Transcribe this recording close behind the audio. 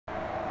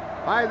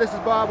Hi, this is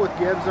Bob with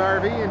Gibbs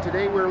RV, and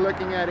today we're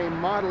looking at a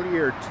model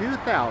year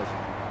 2000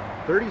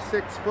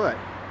 36-foot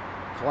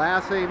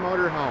Class A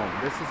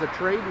motorhome. This is a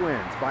Trade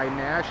Winds by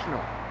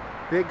National.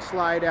 Big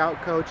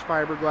slide-out coach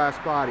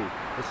fiberglass body.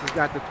 This has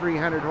got the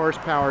 300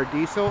 horsepower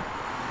diesel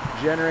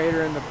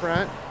generator in the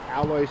front,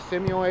 alloy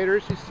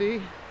simulators you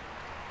see,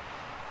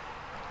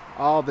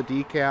 all the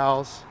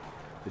decals,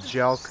 the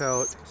gel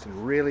coat. It's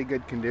in really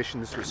good condition.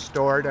 This was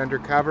stored under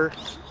cover,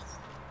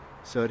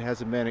 so it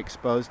hasn't been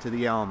exposed to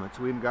the elements.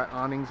 We've got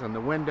awnings on the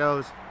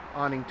windows,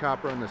 awning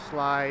topper on the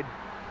slide.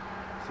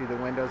 See the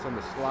windows on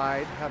the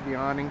slide, have the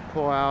awning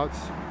pull-outs,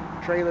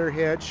 trailer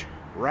hitch,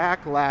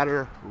 rack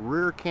ladder,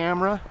 rear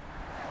camera.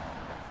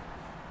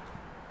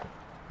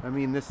 I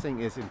mean, this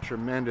thing is in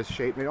tremendous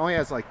shape. It only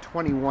has like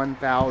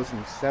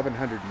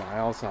 21,700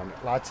 miles on it.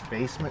 Lots of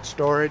basement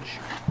storage.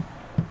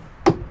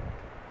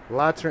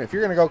 Lots of, if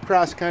you're gonna go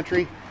cross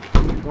country,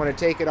 you wanna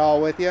take it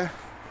all with you,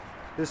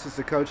 this is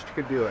the coach that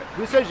could do it.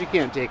 Who says you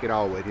can't take it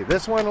all with you?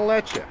 This one will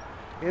let you.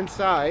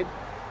 Inside,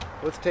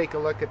 let's take a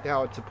look at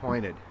how it's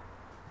appointed.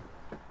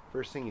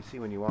 First thing you see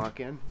when you walk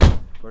in,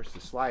 of course, the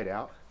slide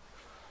out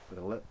with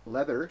a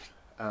leather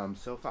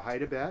sofa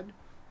hide-a-bed.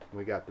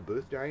 We got the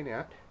booth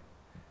dinette,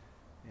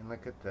 and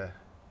look at the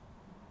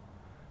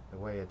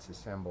way it's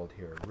assembled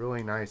here.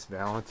 Really nice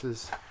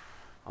valances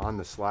on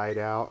the slide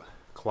out,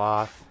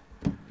 cloth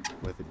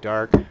with a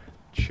dark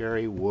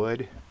cherry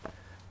wood,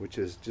 which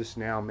is just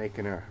now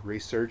making a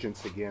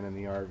resurgence again in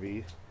the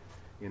RV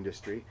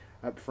industry.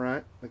 Up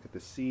front, look at the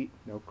seat,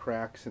 no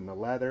cracks in the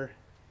leather.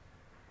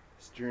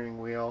 Steering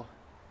wheel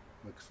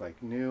looks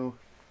like new.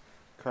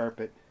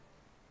 Carpet,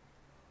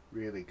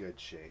 really good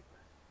shape.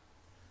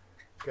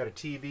 Got a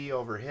TV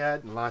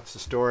overhead and lots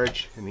of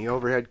storage in the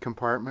overhead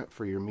compartment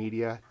for your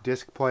media,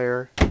 disc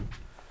player.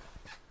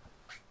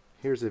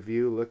 Here's a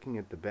view looking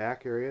at the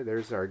back area.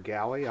 There's our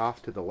galley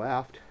off to the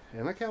left,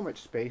 and look how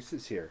much space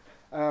is here.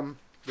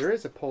 There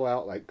is a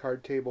pull-out like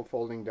card table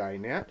folding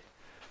dinette.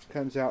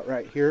 Comes out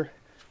right here.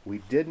 We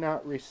did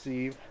not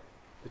receive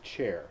the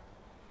chair.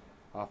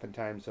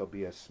 Oftentimes there'll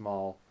be a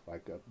small,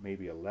 like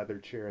maybe a leather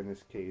chair in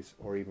this case,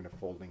 or even a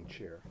folding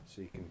chair,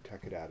 so you can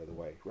tuck it out of the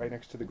way. Right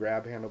next to the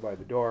grab handle by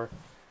the door.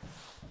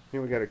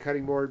 Here we got a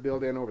cutting board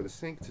built in over the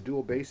sink. It's a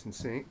dual basin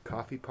sink,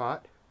 coffee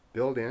pot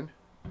built in,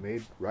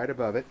 made right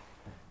above it.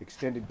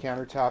 Extended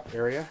countertop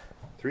area.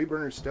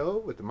 3-burner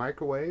stove with the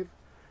microwave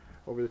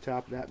over the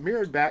top of that.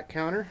 Mirrored back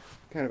counter,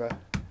 kind of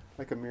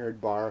like a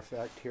mirrored bar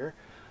effect here.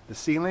 The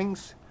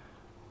ceilings,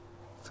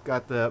 it's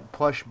got the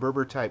plush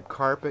Berber type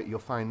carpet. You'll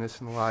find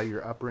this in a lot of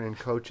your upper end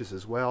coaches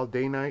as well.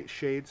 Day-night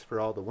shades for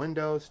all the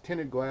windows.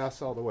 Tinted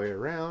glass all the way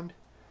around.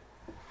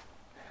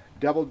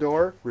 Double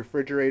door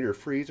refrigerator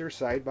freezer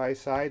side by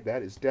side.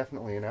 That is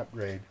definitely an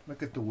upgrade.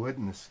 Look at the wood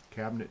in this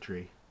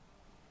cabinetry.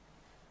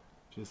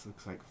 Just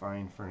looks like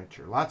fine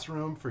furniture. Lots of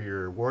room for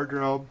your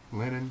wardrobe,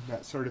 linen,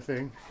 that sort of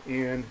thing.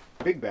 And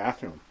big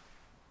bathroom.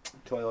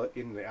 Toilet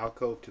in the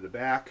alcove to the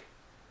back.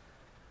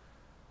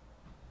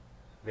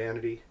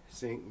 Vanity,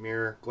 sink,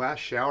 mirror, glass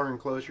shower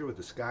enclosure with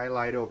a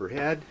skylight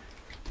overhead.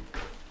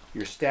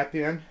 Your step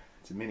in,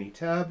 it's a mini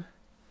tub.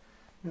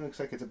 It looks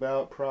like it's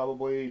about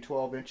probably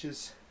 12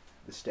 inches,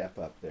 the step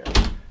up there.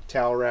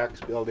 Towel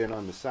racks built in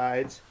on the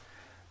sides.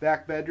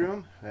 Back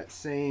bedroom, that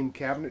same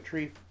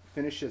cabinetry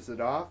finishes it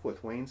off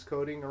with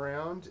wainscoting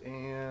around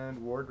and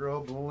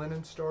wardrobe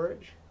linen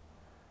storage.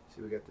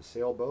 See, we got the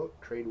sailboat,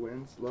 Trade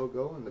Winds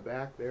logo in the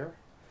back there.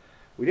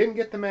 We didn't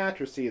get the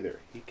mattress either.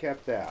 He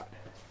kept that.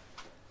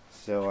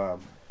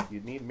 So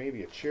you'd need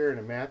maybe a chair and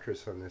a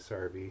mattress on this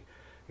RV.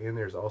 And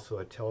there's also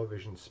a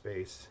television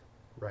space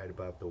right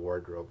above the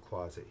wardrobe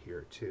closet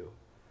here too.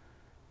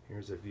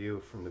 Here's a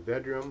view from the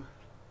bedroom.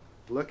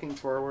 Looking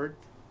forward,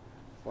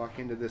 walk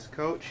into this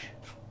coach.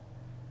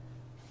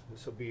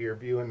 This will be your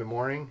view in the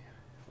morning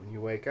when you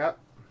wake up.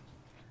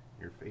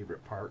 Your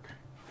favorite park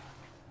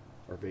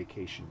or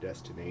vacation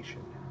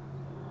destination.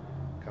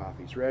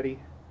 Coffee's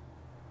ready.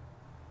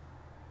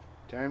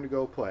 Time to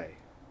go play.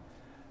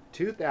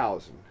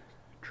 2000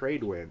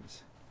 Trade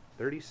Winds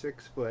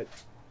 36-foot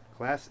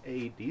Class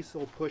A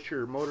diesel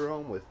pusher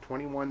motorhome with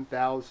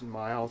 21,000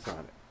 miles on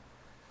it.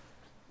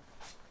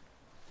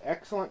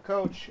 Excellent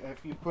coach.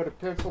 If you put a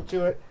pencil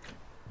to it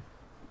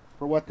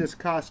for what this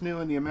costs new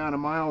and the amount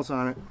of miles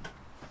on it,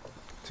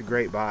 it's a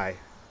great buy.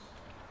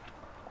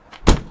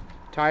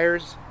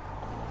 Tires,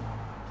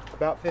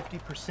 about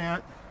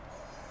 50%.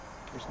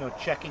 There's no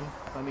checking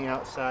on the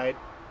outside.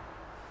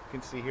 You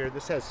can see here,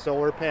 this has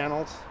solar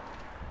panels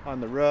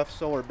on the roof,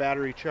 solar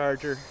battery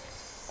charger.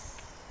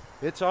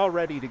 It's all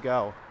ready to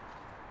go.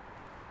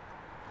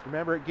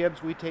 Remember at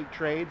Gibbs, we take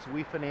trades,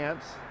 we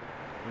finance,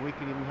 and we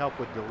can even help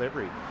with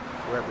delivery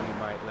wherever you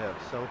might live.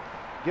 So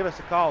give us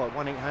a call at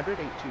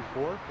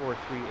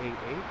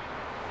 1-800-824-4388.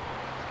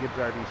 Gibbs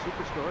RV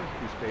Superstore,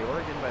 Coos Bay,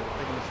 Oregon, by the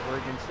famous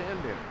Oregon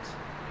Sand Dunes.